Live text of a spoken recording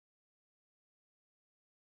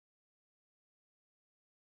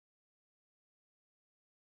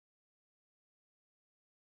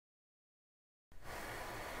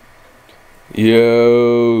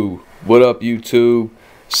Yo, what up YouTube?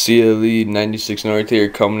 CLE 96 North here,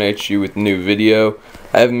 coming at you with a new video.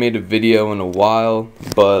 I haven't made a video in a while,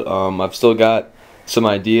 but I've still got some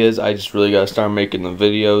ideas. I just really gotta start making the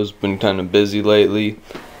videos. Been kind of busy lately,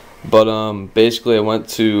 but basically I went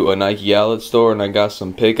to a Nike outlet store and I got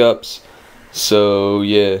some pickups. So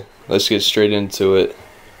yeah, let's get straight into it.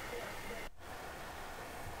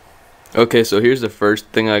 Okay, so here's the first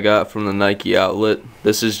thing I got from the Nike outlet.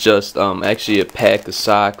 This is just actually a pack of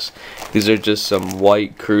socks. These are just some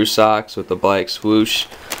white crew socks with a black swoosh.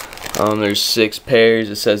 There's 6 pairs.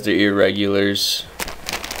 It says they're irregulars.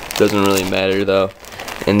 Doesn't really matter though.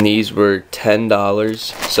 And these were $10.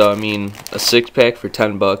 So I mean, a 6-pack for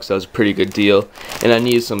 $10, that was a pretty good deal. And I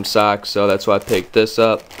needed some socks, so that's why I picked this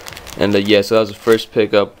up. And yeah, so that was the first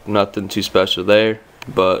pickup. Nothing too special there,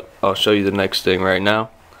 but I'll show you the next thing right now.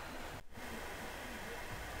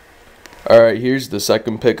 Alright, here's the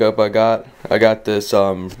second pickup I got. I got this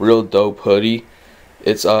real dope hoodie.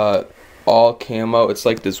 It's all camo. It's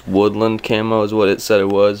like this woodland camo is what it said it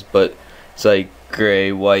was, but it's like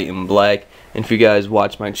gray, white, and black. And if you guys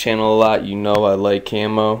watch my channel a lot, you know I like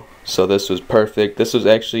camo, so this was perfect. This was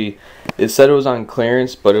actually, it said it was on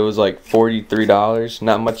clearance, but it was like $43.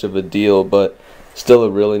 Not much of a deal, but still a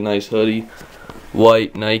really nice hoodie.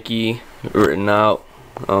 White Nike written out.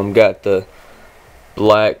 Got the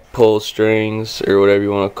black pull strings or whatever you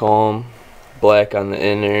want to call them, black on the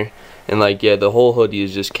inner, and like yeah, the whole hoodie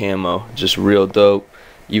is just camo, just real dope,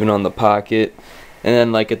 even on the pocket. And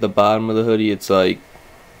then like at the bottom of the hoodie it's like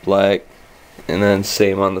black, and then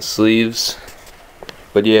same on the sleeves.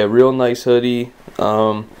 But yeah, real nice hoodie.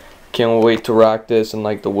 Can't wait to rock this in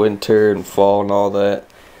like the winter and fall and all that.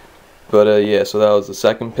 But yeah, so that was the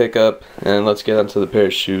second pickup, and let's get onto the pair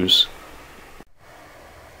of shoes.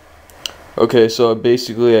 Okay, so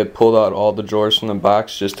basically I pulled out all the drawers from the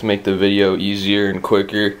box just to make the video easier and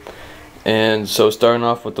quicker. And so starting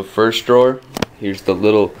off with the first drawer, here's the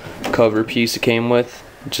little cover piece it came with.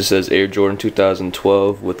 It just says Air Jordan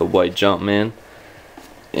 2012 with a white Jumpman.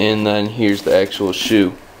 And then here's the actual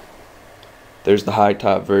shoe. There's the high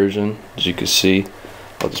top version, as you can see.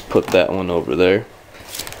 I'll just put that one over there.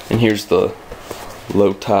 And here's the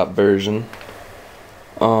low top version.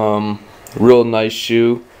 Real nice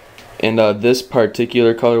shoe. And this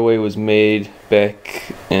particular colorway was made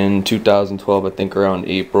back in 2012, I think around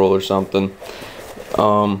April or something.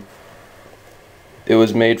 It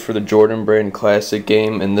was made for the Jordan Brand Classic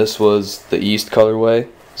game, and this was the East colorway.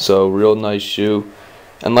 So real nice shoe.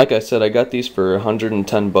 And like I said, I got these for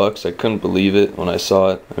 $110. I couldn't believe it when I saw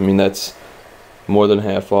it. I mean, that's more than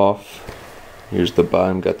half off. Here's the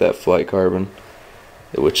bottom, got that Flight Carbon,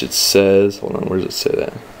 which it says, hold on, where does it say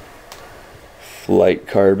that? Flight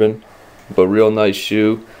Carbon. But real nice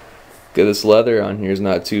shoe. Got this leather on here is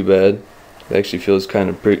not too bad. It actually feels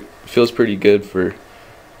pretty good for,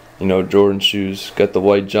 you know, Jordan shoes. Got the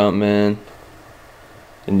white Jumpman.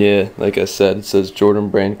 And yeah, like I said, it says Jordan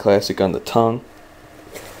Brand Classic on the tongue.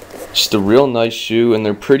 Just a real nice shoe, and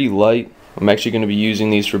they're pretty light. I'm actually going to be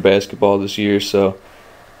using these for basketball this year, so I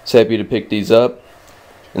was happy to pick these up.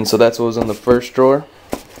 And so that's what was in the first drawer.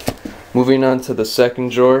 Moving on to the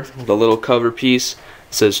second drawer, the little cover piece.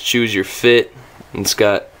 It says choose your fit, and it's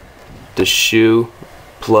got the shoe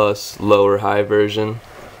plus low or high version.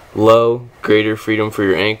 Low, greater freedom for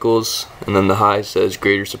your ankles, and then the high says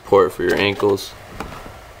greater support for your ankles.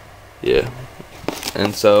 Yeah,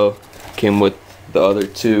 and so came with the other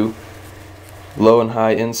two low and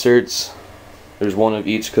high inserts. There's one of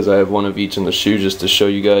each because I have one of each in the shoe just to show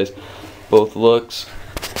you guys both looks.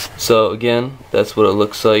 So again, that's what it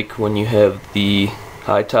looks like when you have the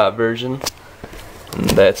high top version. And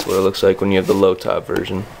that's what it looks like when you have the low top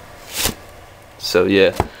version. So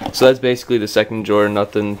yeah, so that's basically the second drawer.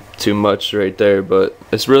 Nothing too much right there, but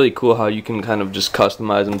it's really cool how you can kind of just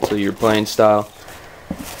customize them to your playing style.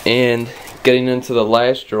 And getting into the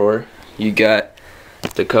last drawer, you got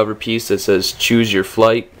the cover piece that says choose your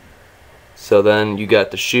flight. So then you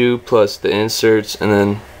got the shoe plus the inserts and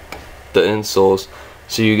then the insoles.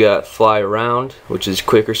 So you got fly around, which is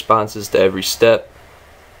quick responses to every step.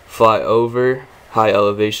 Fly over, high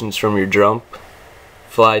elevations from your jump.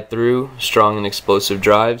 Fly through, strong and explosive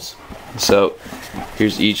drives. So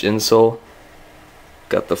here's each insole.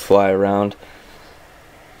 Got the fly around.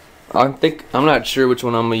 I'm not sure which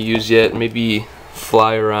one I'm gonna use yet. Maybe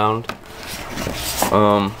fly around.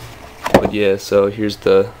 But yeah, so here's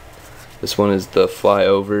this one is the fly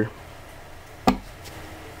over.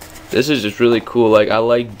 This is just really cool. Like, I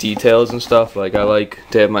like details and stuff. Like, I like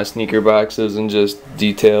to have my sneaker boxes and just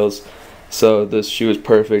details. So this shoe is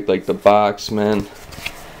perfect. Like the box, man,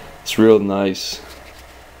 it's real nice.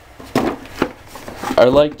 I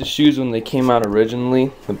liked the shoes when they came out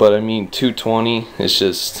originally, but I mean $220, it's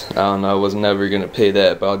just, I don't know, I was never going to pay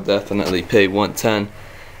that, but I'll definitely pay $110.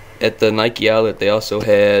 At the Nike outlet they also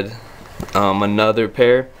had another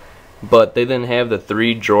pair, but they didn't have the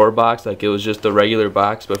 3-drawer box, like it was just a regular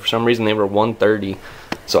box, but for some reason they were $130,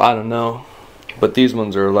 so I don't know, but these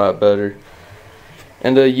ones are a lot better.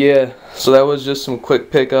 And yeah, so that was just some quick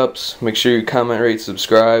pickups. Make sure you comment, rate,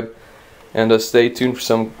 subscribe, and stay tuned for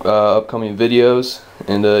some upcoming videos.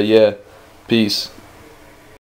 And yeah, peace.